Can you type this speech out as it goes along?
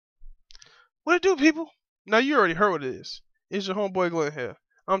What it do, people? Now you already heard what it is. It's your homeboy Glenn here.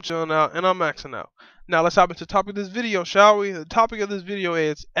 I'm chilling out and I'm maxing out. Now let's hop into the topic of this video, shall we? The topic of this video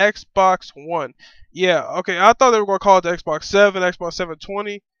is Xbox One. Yeah, okay, I thought they were gonna call it the Xbox 7, Xbox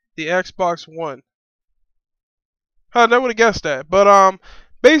 720, the Xbox One. I never would have guessed that. But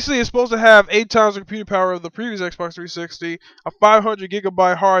basically it's supposed to have 8 times the computer power of the previous Xbox 360, a 500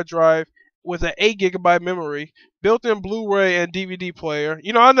 GB hard drive with an 8 GB memory, built-in Blu-ray and DVD player.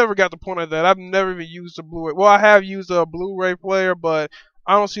 You know, I never got the point of that. I've never even used a Blu-ray. Well, I have used a Blu-ray player, but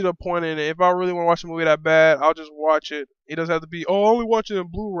I don't see the point in it. If I really want to watch a movie that bad, I'll just watch it. It doesn't have to be, oh, I only watch it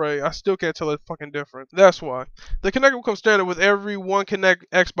in Blu-ray. I still can't tell it's fucking different. That's why. The Kinect will come standard with every One Kinect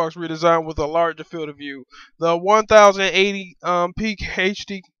Xbox redesigned with a larger field of view. The 1080p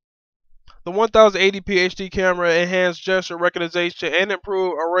HD the 1080p HD camera, enhanced gesture recognition, and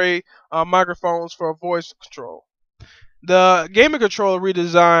improved array microphones for voice control. The gaming controller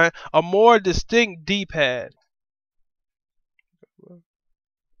redesigned a more distinct D-pad.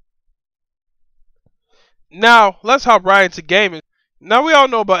 Now, let's hop right into gaming. Now, we all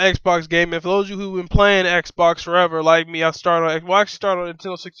know about Xbox gaming. For those of you who've been playing Xbox forever, like me, I actually started on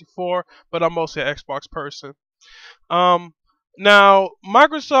Nintendo 64, but I'm mostly an Xbox person. Um, Now,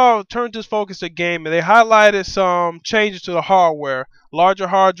 Microsoft turned its focus to gaming. They highlighted some changes to the hardware. Larger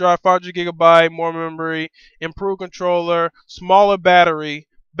hard drive, 500 GB, more memory, improved controller, smaller battery,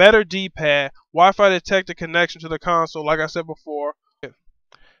 better D-pad, Wi-Fi detected connection to the console, like I said before.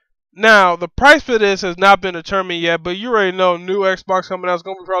 Now, the price for this has not been determined yet, but you already know new Xbox coming out is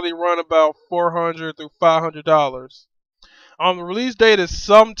going to probably run about $400 through $500. The release date is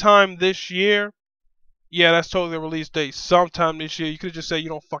sometime this year. Yeah, that's totally the release date. Sometime this year. You could just say you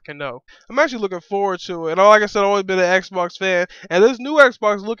don't fucking know. I'm actually looking forward to it. And like I said, I've always been an Xbox fan. And this new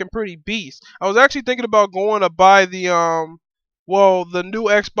Xbox is looking pretty beast. I was actually thinking about going to buy the new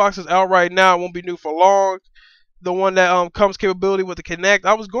Xbox is out right now. It won't be new for long. The one that comes capability with the Kinect.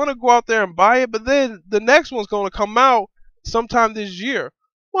 I was going to go out there and buy it, but then the next one's going to come out sometime this year.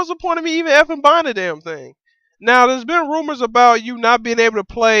 What's the point of me even effing buying the damn thing? Now, there's been rumors about you not being able to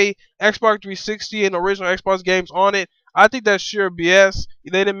play Xbox 360 and original Xbox games on it. I think that's sheer BS.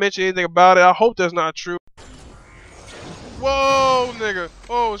 They didn't mention anything about it. I hope that's not true. Whoa, nigga.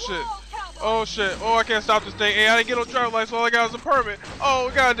 Oh, shit. Oh, shit. Oh, I can't stop this thing. Hey, I didn't get no driver's license. All I got was a permit.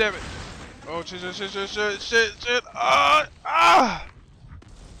 Oh, god damn it. Oh, shit. Ah!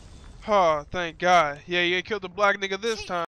 Oh, thank God. Yeah, you killed the black nigga this time.